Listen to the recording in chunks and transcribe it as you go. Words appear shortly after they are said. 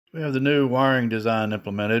We have the new wiring design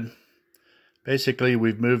implemented. Basically,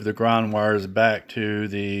 we've moved the ground wires back to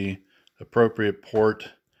the appropriate port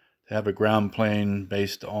to have a ground plane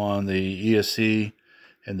based on the ESC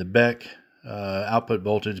and the BEC output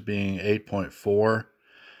voltage being 8.4.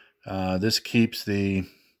 This keeps the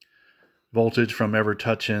voltage from ever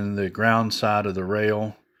touching the ground side of the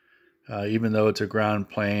rail. Even though it's a ground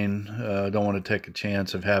plane, don't want to take a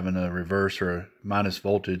chance of having a reverse or a minus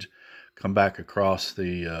voltage come back across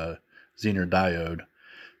the Zener diode,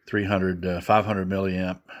 500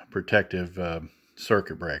 milliamp protective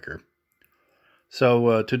circuit breaker.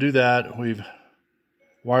 So to do that, we've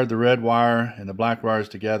wired the red wire and the black wires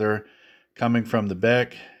together, coming from the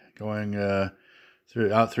BEC, going out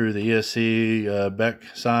through the ESC BEC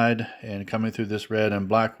side, and coming through this red and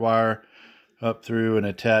black wire up through and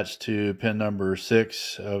attached to pin number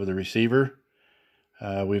 6 of the receiver.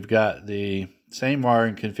 We've got the same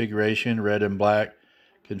wiring configuration, red and black,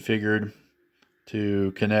 configured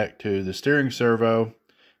to connect to the steering servo,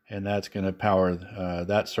 and that's going to power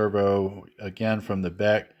that servo again from the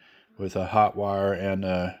BEC with a hot wire and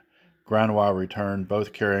a ground wire return,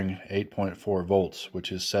 both carrying 8.4 volts,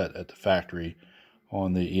 which is set at the factory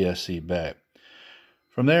on the ESC BEC.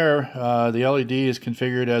 From there, the LED is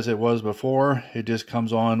configured as it was before. It just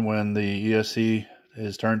comes on when the ESC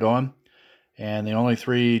is turned on. And the only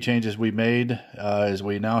 3 changes we made is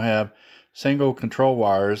we now have single control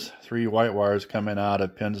wires, 3 white wires coming out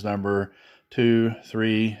of pins number 2,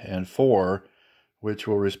 3, and 4, which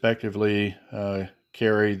will respectively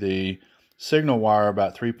carry the signal wire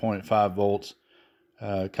about 3.5 volts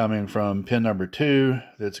coming from pin number 2,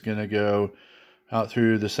 that's going to go out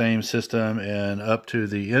through the same system and up to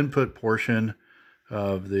the input portion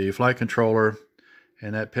of the flight controller,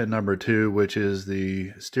 and that pin number 2, which is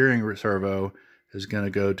the steering servo, is going to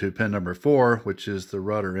go to pin number 4, which is the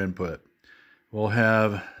rudder input. We'll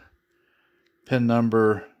have pin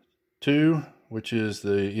number 2, which is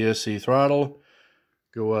the ESC throttle,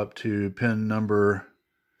 go up to pin number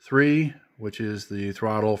 3, which is the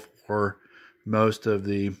throttle for most of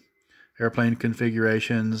the airplane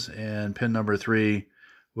configurations, and pin number 3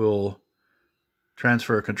 will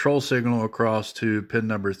transfer a control signal across to pin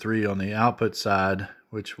number 3 on the output side,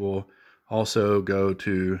 which will also go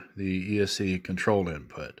to the ESC control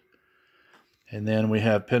input. And then we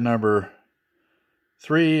have pin number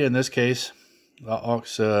 3, in this case, aux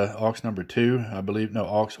number 2, I believe, no,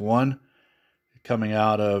 aux 1, coming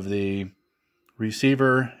out of the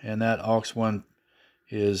receiver, and that aux 1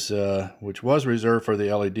 is which was reserved for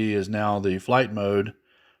the LED is now the flight mode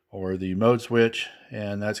or the mode switch,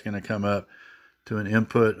 and that's going to come up to an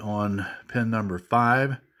input on pin number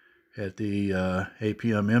 5 at the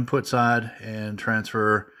APM input side and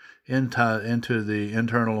transfer into the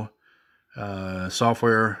internal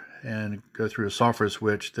software and go through a software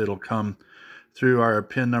switch that'll come through our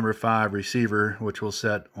pin number 5 receiver, which will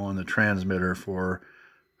set on the transmitter for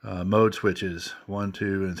mode switches, 1,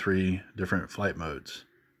 2, and 3 different flight modes.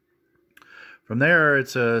 From there,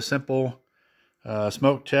 it's a simple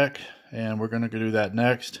smoke check, and we're going to do that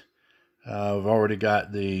next. We've already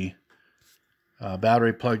got the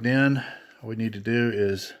battery plugged in. All we need to do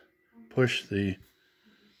is push the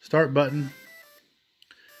start button,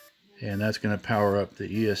 and that's going to power up the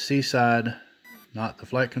ESC side, not the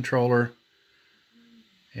flight controller.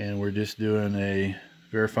 And we're just doing a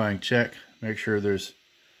verifying check, make sure there's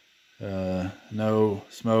no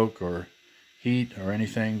smoke or heat or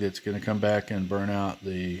anything that's going to come back and burn out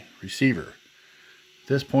the receiver. At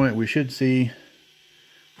this point, we should see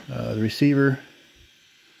the receiver.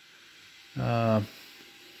 No,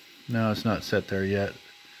 it's not set there yet.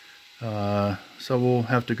 So we'll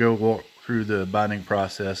have to go walk through the binding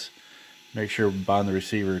process, make sure we bind the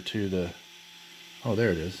receiver to the, oh, there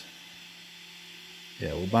it is.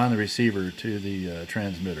 Yeah, we'll bind the receiver to the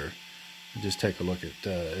transmitter. Just take a look at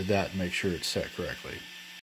that and make sure it's set correctly.